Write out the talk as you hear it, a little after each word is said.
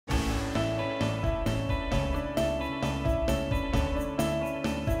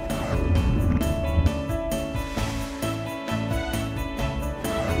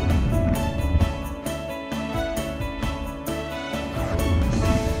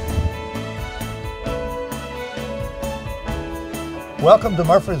Welcome to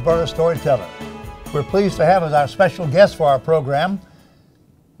Murfreesboro Storytellers. We're pleased to have as our special guest for our program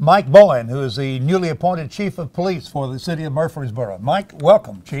Mike Bowen, who is the newly appointed Chief of Police for the city of Murfreesboro. Mike,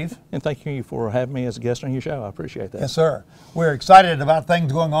 welcome, Chief. And thank you for having me as a guest on your show. I appreciate that. Yes, sir. We're excited about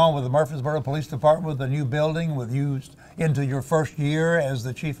things going on with the Murfreesboro Police Department, with the new building, with you into your first year as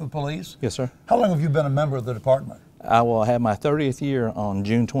the Chief of Police. Yes, sir. How long have you been a member of the department? I will have my 30th year on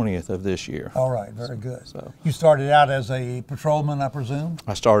June 20th of this year. All right, very good. So you started out as a patrolman, I presume?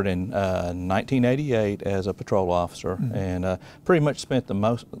 I started in 1988 as a patrol officer, and pretty much spent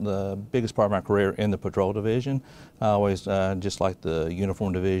the biggest part of my career in the patrol division. I always just like the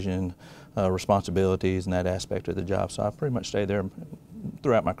uniform division, responsibilities and that aspect of the job, so I pretty much stayed there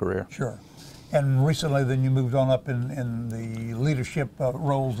throughout my career. Sure. And recently then you moved on up in the leadership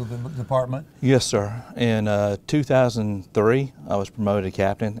roles of the department? Yes, sir. In 2003, I was promoted to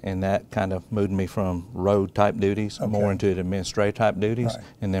captain, and that kind of moved me from road type duties more into administrative type duties. Right.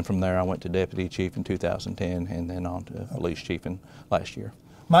 And then from there I went to deputy chief in 2010 and then on to police chief in last year.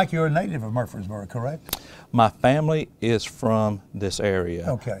 Mike, you're a native of Murfreesboro, correct? My family is from this area.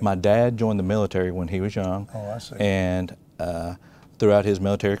 Okay. My dad joined the military when he was young. Oh, I see. And throughout his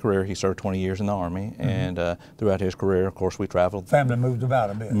military career, he served 20 years in the Army, and throughout his career, of course, we traveled. Family moved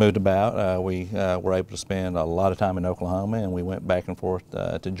about a bit. Moved about. We were able to spend a lot of time in Oklahoma, and we went back and forth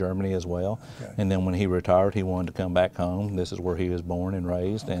to Germany as well. Okay. And then when he retired, he wanted to come back home. This is where he was born and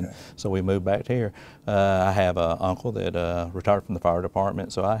raised, and so we moved back to here. I have an uncle that retired from the fire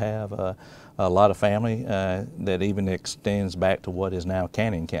department, so I have a lot of family that even extends back to what is now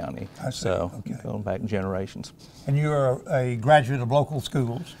Cannon County. I see. So going back generations. And you're a graduate of local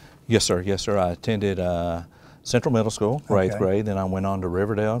schools? Yes, sir. Yes, sir. I attended Central Middle School for 8th grade. Then I went on to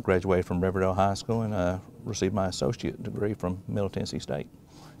Riverdale, graduated from Riverdale High School, and received my associate degree from Middle Tennessee State.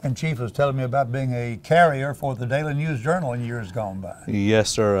 And Chief was telling me about being a carrier for the Daily News Journal in years gone by. Yes,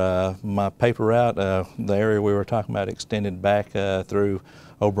 sir. My paper route, the area we were talking about, extended back through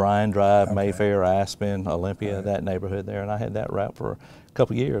O'Brien Drive, Mayfair, Aspen, Olympia, that neighborhood there, and I had that route for a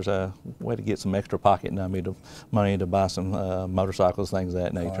couple of years. Way to get some extra pocket money to buy some motorcycles, things of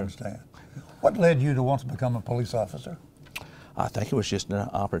that nature. I understand. What led you to want to become a police officer? I think it was just an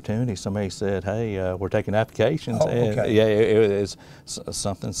opportunity. Somebody said, hey, we're taking applications. Oh, okay. Yeah, it was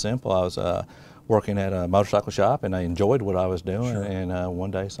something simple. I was working at a motorcycle shop, and I enjoyed what I was doing. Sure. And one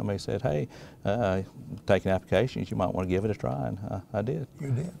day somebody said, hey, taking applications, you might want to give it a try, and I did.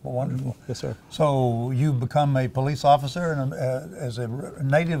 You did? Well, wonderful. Yes, sir. So you become a police officer and as a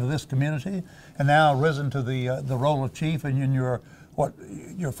native of this community, and now risen to the role of chief, and in your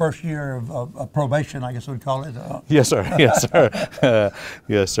first year of probation, I guess we'd call it? Yes, sir. Yes, sir.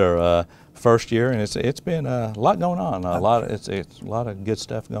 Yes, sir. First year, and it's been a lot going on. It's a lot of good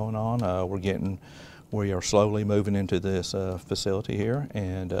stuff going on. We are slowly moving into this facility here,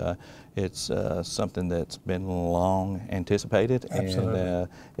 and it's something that's been long anticipated. Absolutely. And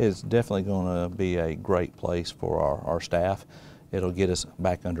it's definitely going to be a great place for our staff. It'll get us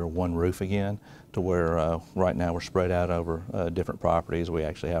back under one roof again, to where right now we're spread out over different properties. We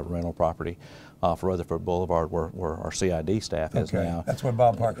actually have a rental property off Rutherford Boulevard where our CID staff is now. That's where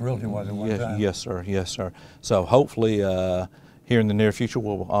Bob Park Realty was at one time. Yes, sir. Yes, sir. So hopefully here in the near future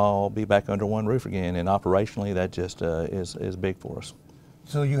we'll all be back under one roof again, and operationally that just is big for us.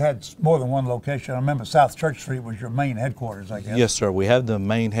 So you had more than one location. I remember South Church Street was your main headquarters, I guess. Yes, sir. We have the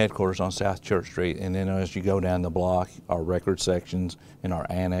main headquarters on South Church Street, and then as you go down the block, our record sections and our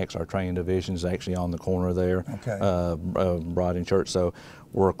annex, our training division is actually on the corner there, Broad and Church. So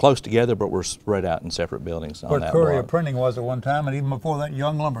we're close together, but we're spread out in separate buildings on that block. Where Courier Printing was at one time, and even before that,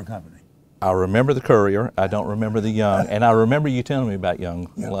 Young Lumber Company. I remember the Courier. I don't remember the Young, and I remember you telling me about Young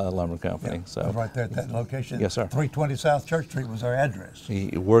Lumber Company. Yeah. So right there at that location. Yes, sir. 320 South Church Street was our address.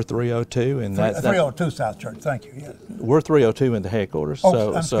 We're 302, and 302 South Church. Thank you. Yes. We're 302 in the headquarters.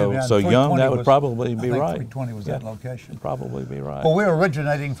 Oh, so Young, that would probably be right. 320 was that location. Probably be right. Well, we're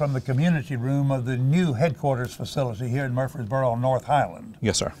originating from the community room of the new headquarters facility here in Murfreesboro on North Highland.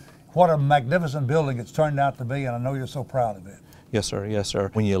 Yes, sir. What a magnificent building it's turned out to be, and I know you're so proud of it. Yes, sir. Yes, sir.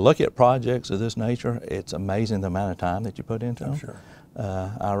 When you look at projects of this nature, it's amazing the amount of time that you put into them. Sure.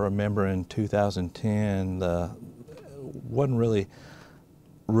 I remember in 2010, wasn't really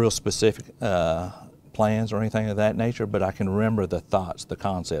real specific plans or anything of that nature, but I can remember the thoughts, the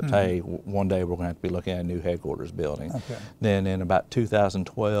concept. Hey, one day we're going to have to be looking at a new headquarters building. Then in about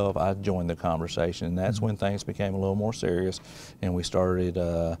 2012, I joined the conversation, and that's when things became a little more serious, and we started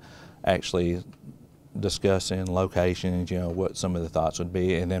actually discussing locations, what some of the thoughts would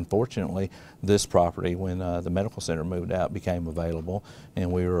be. And then fortunately, this property, when the medical center moved out, became available,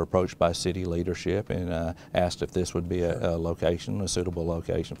 and we were approached by city leadership and asked if this would be a location, a suitable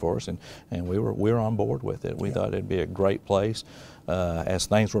location for us, and we were on board with it. We thought it'd be a great place. As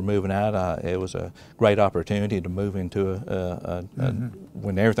things were moving out, it was a great opportunity to move into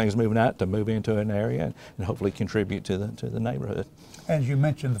when everything's moving out, to move into an area and hopefully contribute to the neighborhood. As you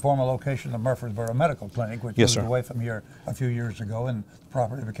mentioned, the former location of Murfreesboro Medical Clinic, which moved away from here a few years ago, and the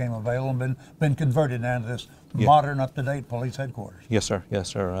property became available and been converted now to this modern, up-to-date police headquarters. Yes, sir. Yes,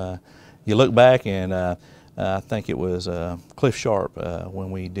 sir. You look back, and I think it was Cliff Sharp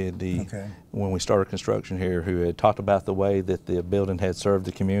when we did when we started construction here, who had talked about the way that the building had served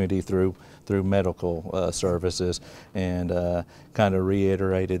the community through medical services, and kind of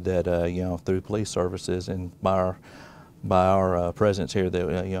reiterated that through police services and by our presence here, that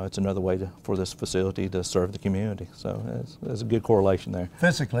it's another way for this facility to serve the community. So there's a good correlation there.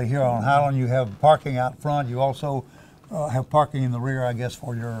 Physically, here on Highland, you have parking out front. You also have parking in the rear, I guess,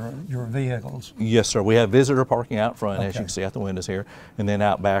 for your vehicles. Yes, sir. We have visitor parking out front, as you can see out the windows here, and then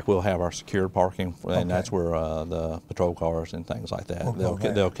out back we'll have our secured parking, and that's where the patrol cars and things like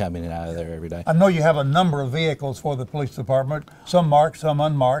that, they'll come in and out of there every day. I know you have a number of vehicles for the police department, some marked, some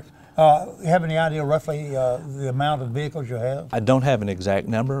unmarked. You have any idea roughly the amount of vehicles you have? I don't have an exact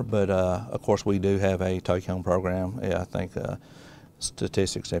number, but of course we do have a take-home program. I think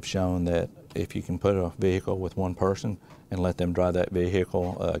statistics have shown that if you can put a vehicle with one person and let them drive that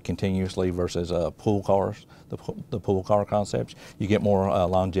vehicle continuously versus pool cars, the pool car concepts, you get more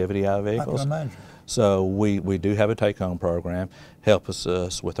longevity out of vehicles. I can imagine. So we do have a take-home program. Helps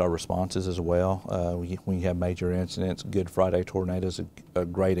us with our responses as well. When you have major incidents, Good Friday tornado is a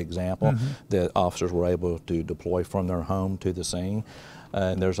great example that officers were able to deploy from their home to the scene.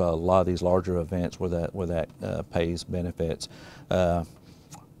 And there's a lot of these larger events where that pays benefits.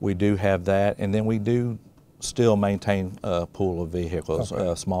 We do have that, and then we do still maintain a pool of vehicles,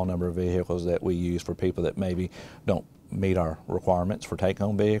 a small number of vehicles that we use for people that maybe don't meet our requirements for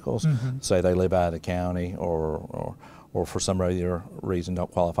take-home vehicles. Say they live out of the county or for some other reason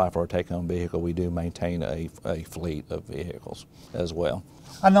don't qualify for a take-home vehicle. We do maintain a fleet of vehicles as well.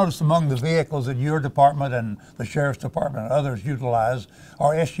 I noticed among the vehicles that your department and the sheriff's department and others utilize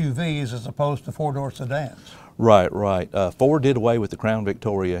are SUVs as opposed to four-door sedans. Right, right. Ford did away with the Crown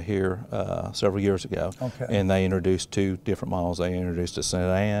Victoria here several years ago, and they introduced two different models. They introduced a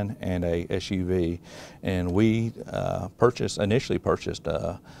sedan and a SUV, and we initially purchased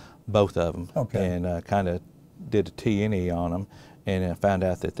both of them, and kind of did a T&E on them, and found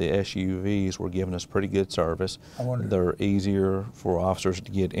out that the SUVs were giving us pretty good service. They're easier for officers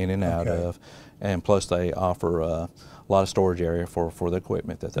to get in and out of, and plus they offer a lot of storage area for the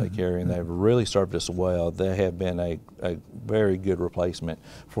equipment that they carry, and they've really served us well. They have been a very good replacement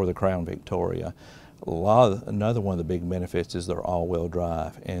for the Crown Victoria. Another one of the big benefits is they're all-wheel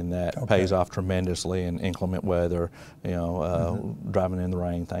drive, and that pays off tremendously in inclement weather, driving in the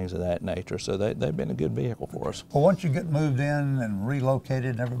rain, things of that nature. So they've been a good vehicle for us. Well, once you get moved in and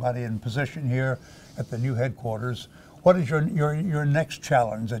relocated and everybody in position here at the new headquarters, what is your next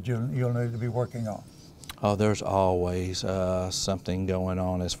challenge that you'll need to be working on? Oh, there's always something going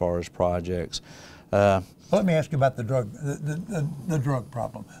on as far as projects. Let me ask you about the drug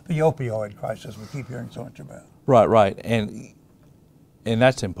problem, the opioid crisis we keep hearing so much about. Right, right, and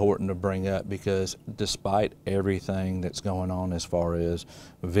that's important to bring up, because despite everything that's going on as far as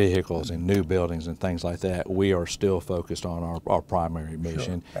vehicles and new buildings and things like that, we are still focused on our primary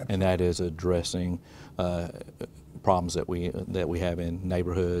mission, and that is addressing problems that we have in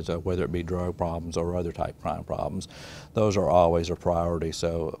neighborhoods, whether it be drug problems or other type crime problems. Those are always a priority.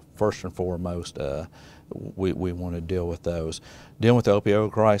 So first and foremost, we want to deal with those. Dealing with the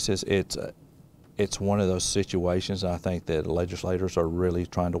opioid crisis, it's one of those situations I think that legislators are really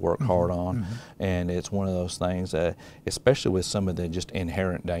trying to work hard on, and it's one of those things that, especially with some of the just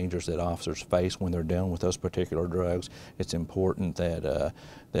inherent dangers that officers face when they're dealing with those particular drugs, it's important that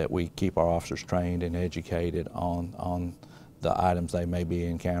we keep our officers trained and educated on the items they may be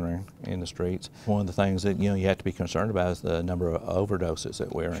encountering in the streets. One of the things that you have to be concerned about is the number of overdoses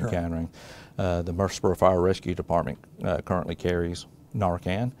that we're encountering. The Murfreesboro Fire Rescue Department currently carries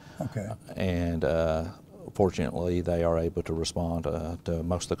Narcan, and fortunately they are able to respond to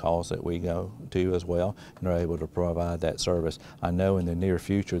most of the calls that we go to as well, and are able to provide that service. I know in the near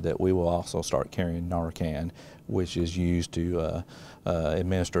future that we will also start carrying Narcan, which is used to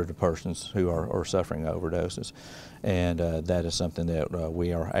administer to persons who are suffering overdoses, and that is something that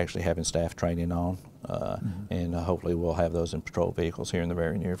we are actually having staff training on, and hopefully we'll have those in patrol vehicles here in the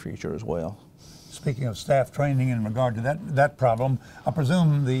very near future as well. speaking of staff training in regard to that problem, I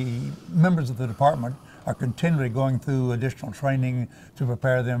presume the members of the department are continually going through additional training to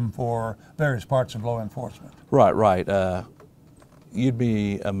prepare them for various parts of law enforcement. Right, right. You'd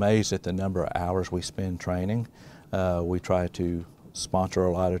be amazed at the number of hours we spend training. We try to sponsor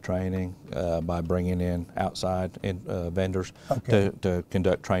a lot of training by bringing in outside vendors to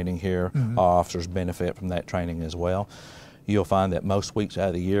conduct training here. Our officers benefit from that training as well. You'll find that most weeks out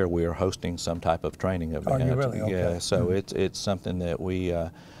of the year we are hosting some type of training event. Are you really? Okay. Yeah, so it's something that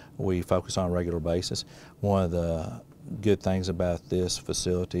we focus on a regular basis. One of the good things about this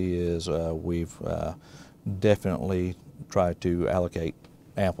facility is we've definitely tried to allocate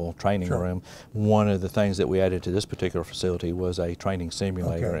ample training room. One of the things that we added to this particular facility was a training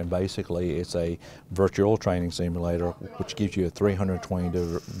simulator, and basically it's a virtual training simulator which gives you a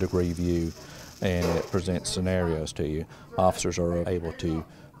 320-degree view, and it presents scenarios to you. Officers are able to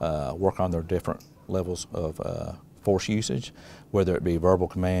work on their different levels of force usage, whether it be verbal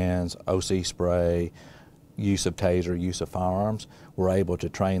commands, OC spray, use of taser, use of firearms. We're able to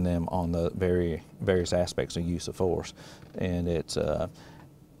train them on the various aspects of use of force, and it's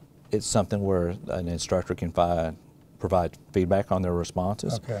something where an instructor can provide feedback on their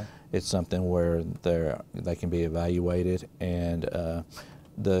responses. It's something where they can be evaluated, and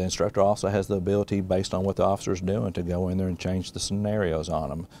the instructor also has the ability, based on what the officer's doing, to go in there and change the scenarios on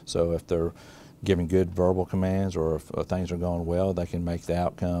them. So if they're giving good verbal commands, or if things are going well, they can make the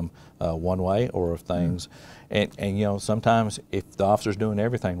outcome one way, or if things, and you know, sometimes if the officer's doing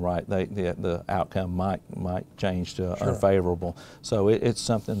everything right, the outcome might change to unfavorable. So it's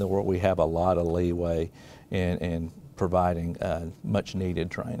something that we have a lot of leeway in providing much needed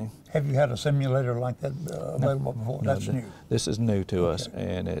training. Have you had a simulator like that available before? No, that's new. This is new to us,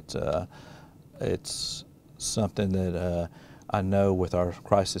 and it's something that I know with our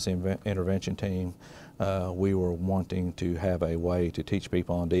crisis intervention team, we were wanting to have a way to teach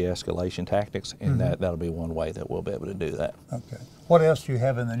people on de-escalation tactics, and that'll be one way that we'll be able to do that. Okay. What else do you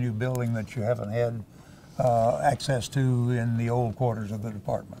have in the new building that you haven't had access to in the old quarters of the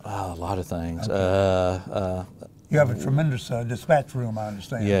department? A lot of things. You have a tremendous dispatch room, I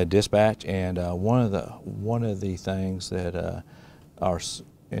understand. Yeah, dispatch, and one of the things that our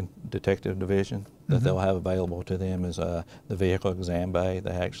detective division that they'll have available to them is the vehicle exam bay.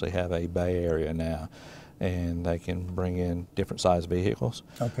 They actually have a bay area now, and they can bring in different size vehicles,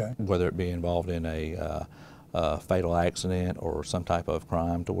 whether it be involved in a fatal accident or some type of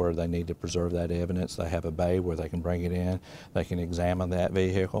crime to where they need to preserve that evidence. They have a bay where they can bring it in, they can examine that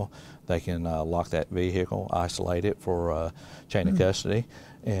vehicle, they can lock that vehicle, isolate it for chain of custody,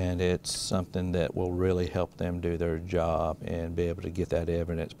 and it's something that will really help them do their job and be able to get that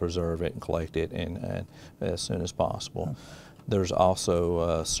evidence, preserve it, and collect it and as soon as possible. There's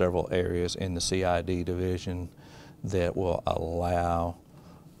also several areas in the CID division that will allow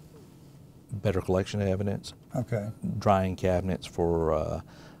better collection of evidence. Drying cabinets for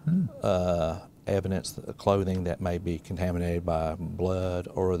evidence, clothing that may be contaminated by blood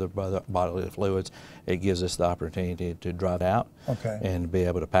or other bodily fluids. It gives us the opportunity to dry it out and be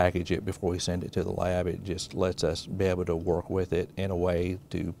able to package it before we send it to the lab. It just lets us be able to work with it in a way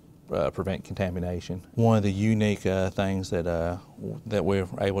to prevent contamination. One of the unique things that we're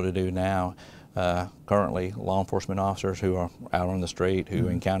able to do now, currently law enforcement officers who are out on the street who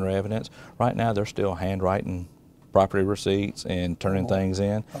encounter evidence, right now they're still handwriting property receipts and turning things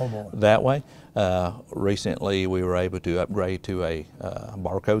in that way. Recently we were able to upgrade to a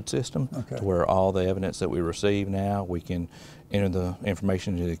barcode system to where all the evidence that we receive now, we can enter the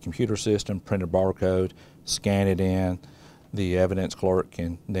information into the computer system, print a barcode, scan it in. The evidence clerk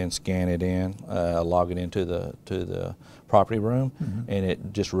can then scan it in, log it into the property room, and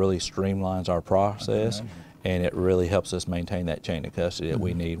it just really streamlines our process, and it really helps us maintain that chain of custody that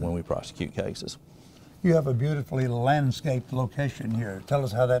we need when we prosecute cases. You have a beautifully landscaped location here. Tell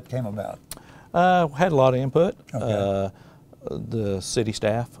us how that came about. Had a lot of input. The city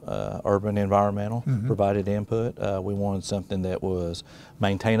staff, urban environmental, provided input. We wanted something that was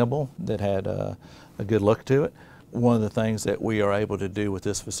maintainable, that had a good look to it. One of the things that we are able to do with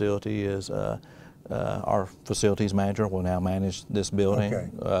this facility is our facilities manager will now manage this building,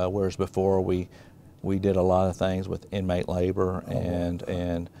 whereas before we did a lot of things with inmate labor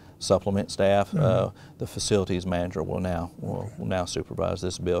and supplement staff. The facilities manager will now supervise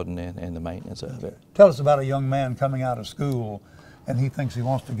this building and the maintenance of it. Tell us about a young man coming out of school and he thinks he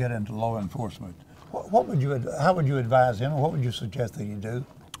wants to get into law enforcement. How would you advise him, or what would you suggest that he do?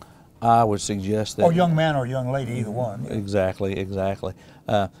 I would suggest that... Or young man or young lady, either one. Exactly, exactly.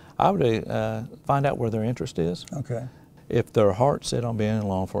 I would find out where their interest is. if their heart's set on being in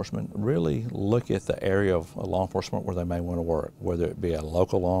law enforcement, really look at the area of law enforcement where they may want to work, whether it be a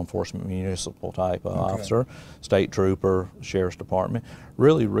local law enforcement, municipal type of officer, state trooper, sheriff's department.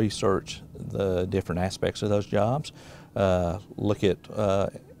 Really research the different aspects of those jobs. Look at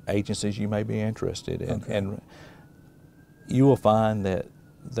agencies you may be interested in. And you will find that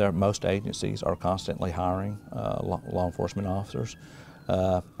most agencies are constantly hiring law enforcement officers.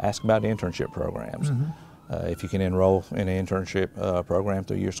 Ask about internship programs. If you can enroll in an internship program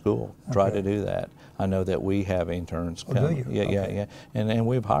through your school, try to do that. I know that we have interns. Oh, do you? Yeah. And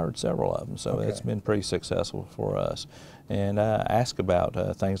we've hired several of them, so it's been pretty successful for us. And ask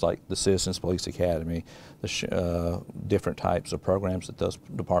about things like the Citizens Police Academy, the different types of programs that those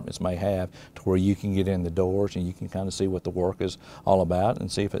departments may have, to where you can get in the doors and you can kind of see what the work is all about and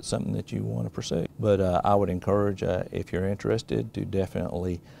see if it's something that you want to pursue. But I would encourage, if you're interested, to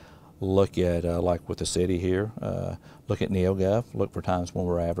definitely look at, like with the city here, look at NeoGov, look for times when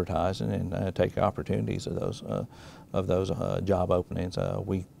we're advertising, and take opportunities of those job openings.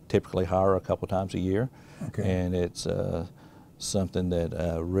 We typically hire a couple times a year, and it's something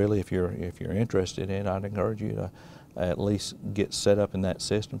that really, if you're interested in, I'd encourage you to at least get set up in that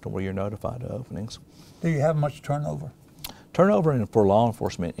system to where you're notified of openings. Do you have much turnover? Turnover for law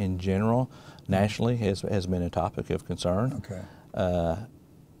enforcement in general, nationally, has been a topic of concern.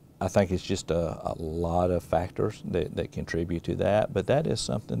 I think it's just a lot of factors that contribute to that, but that is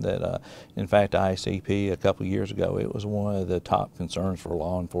something that, in fact, ICP a couple years ago, it was one of the top concerns for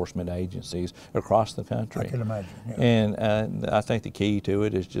law enforcement agencies across the country. I can imagine. Yeah. And I think the key to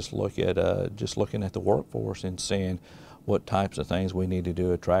it is just looking at the workforce and seeing what types of things we need to do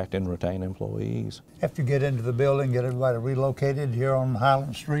to attract and retain employees. After you get into the building, get everybody relocated here on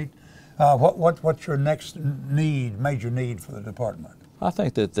Highland Street, what's your next major need for the department? I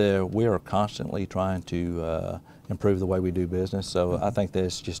think that we are constantly trying to improve the way we do business, so I think that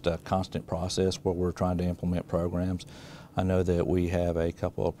it's just a constant process where we're trying to implement programs. I know that we have a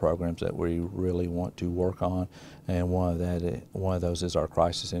couple of programs that we really want to work on, and one of those is our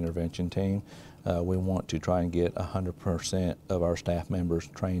crisis intervention team. We want to try and get 100% of our staff members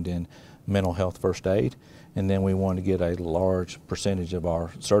trained in mental health first aid, and then we want to get a large percentage of our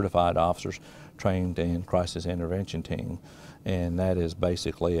certified officers trained in crisis intervention team. And that is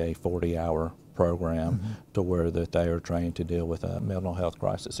basically a 40-hour program to where that they are trained to deal with mental health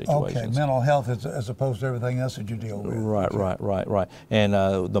crisis situations. Okay, mental health as opposed to everything else that you deal with. Right. And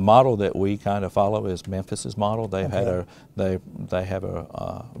the model that we kind of follow is Memphis's model. They have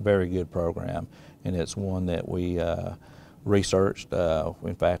a very good program, and it's one that we researched.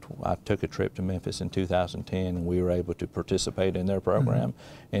 In fact, I took a trip to Memphis in 2010, and we were able to participate in their program,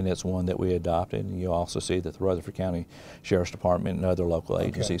 and it's one that we adopted. And you also see that the Rutherford County Sheriff's Department and other local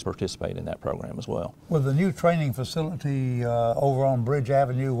agencies participate in that program as well. With the new training facility over on Bridge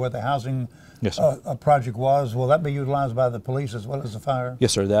Avenue where the housing project was, will that be utilized by the police as well as the fire?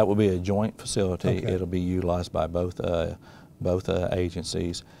 Yes, sir. That will be a joint facility. It'll be utilized by both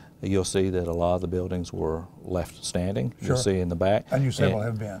agencies. You'll see that a lot of the buildings were left standing. You'll see in the back. And you several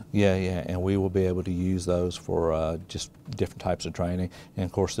have been. Yeah, and we will be able to use those for just different types of training. And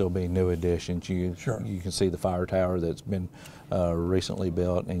of course, there'll be new additions. You can see the fire tower that's been recently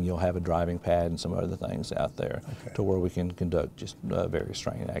built, and you'll have a driving pad and some other things out there to where we can conduct just various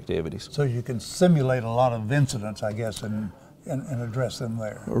training activities. So you can simulate a lot of incidents, I guess, and address them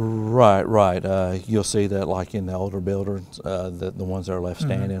there. Right. You'll see that, like in the older buildings, the ones that are left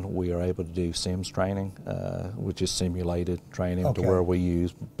standing, we are able to do SIMS training, which is simulated training, to where we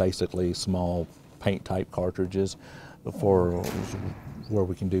use basically small paint type cartridges for where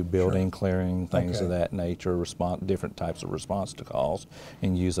we can do building clearing, things of that nature, different types of response to calls,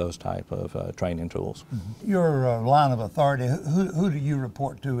 and use those type of training tools. Your line of authority, who do you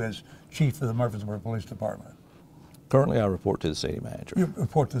report to as chief of the Murfreesboro Police Department? Currently, I report to the city manager. You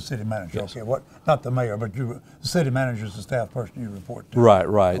report to the city manager. Yes. Okay. Not the mayor, but the city manager is the staff person you report to. Right.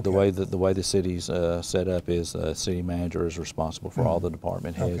 Okay. The way the city's set up is the city manager is responsible for all the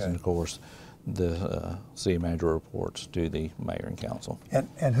department heads, and of course, the city manager reports to the mayor and council.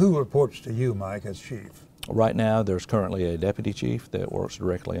 And who reports to you, Mike, as chief? Right now, there's currently a deputy chief that works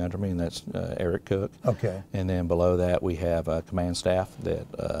directly under me, and that's Eric Cook. Okay. And then below that, we have command staff that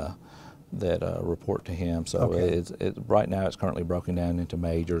report to him. So right now it's currently broken down into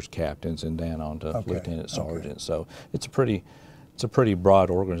majors, captains, and down on to lieutenant sergeants. So it's a pretty broad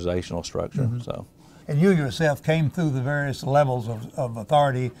organizational structure. So. And you yourself came through the various levels of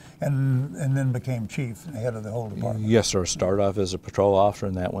authority and then became chief and head of the whole department. Yes, sir. Started off as a patrol officer,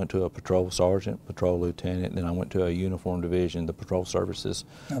 and that went to a patrol sergeant, patrol lieutenant, and then I went to a uniform division, the patrol services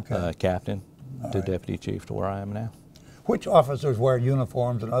captain, to deputy chief, to where I am now. Which officers wear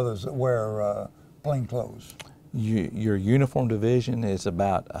uniforms and others that wear plain clothes? Your uniform division is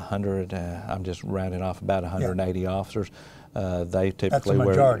about 100, I'm just rounding off, about 180 officers. They typically That's the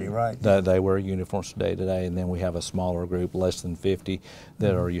majority, right? They wear uniforms day to day, and then we have a smaller group, less than 50,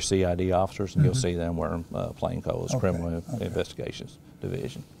 that are your CID officers, and you'll see them wearing plain clothes, criminal investigations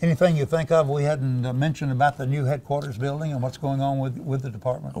division. Anything you think of we hadn't mentioned about the new headquarters building and what's going on with the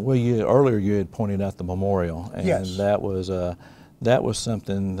department? Well, earlier you had pointed out the memorial, and yes. that was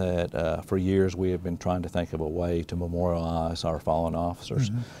something that for years we have been trying to think of a way to memorialize our fallen officers.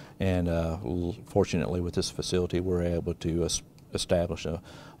 And fortunately with this facility we're able to establish a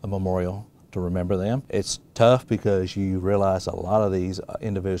memorial to remember them. It's tough because you realize a lot of these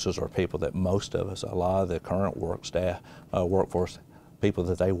individuals are people that most of us, a lot of the current workforce, people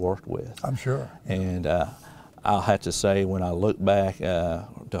that they worked with. I'm sure. And I'll have to say, when I look back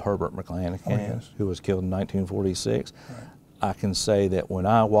to Herbert McClanahan, who was killed in 1946, I can say that when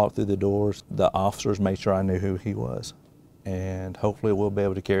I walked through the doors, the officers made sure I knew who he was. And hopefully we'll be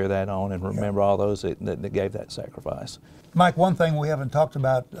able to carry that on and remember all those that gave that sacrifice. Mike, one thing we haven't talked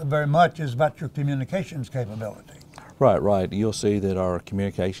about very much is about your communications capability. Right. You'll see that our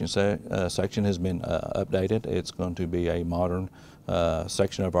communications section has been updated. It's going to be a modern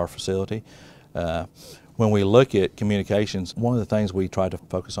section of our facility. When we look at communications, one of the things we try to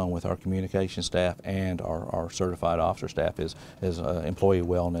focus on with our communication staff and our certified officer staff is employee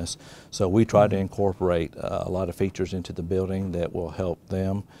wellness. So we try to incorporate a lot of features into the building that will help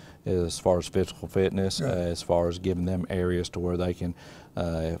them as far as physical fitness, as far as giving them areas to where they can,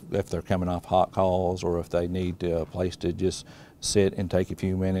 if they're coming off hot calls or if they need a place to just sit and take a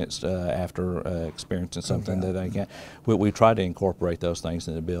few minutes after experiencing something that they can. We try to incorporate those things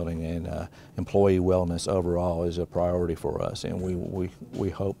in the building, and employee wellness overall is a priority for us, and we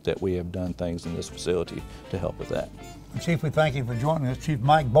hope that we have done things in this facility to help with that. Chief, we thank you for joining us. Chief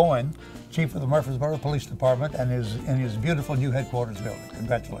Mike Bowen, Chief of the Murfreesboro Police Department, and his beautiful new headquarters building.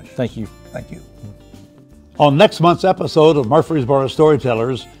 Congratulations. Thank you. Thank you. On next month's episode of Murfreesboro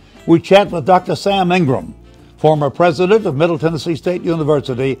Storytellers, we chat with Dr. Sam Ingram, former president of Middle Tennessee State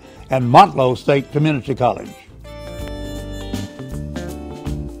University and Montlow State Community College.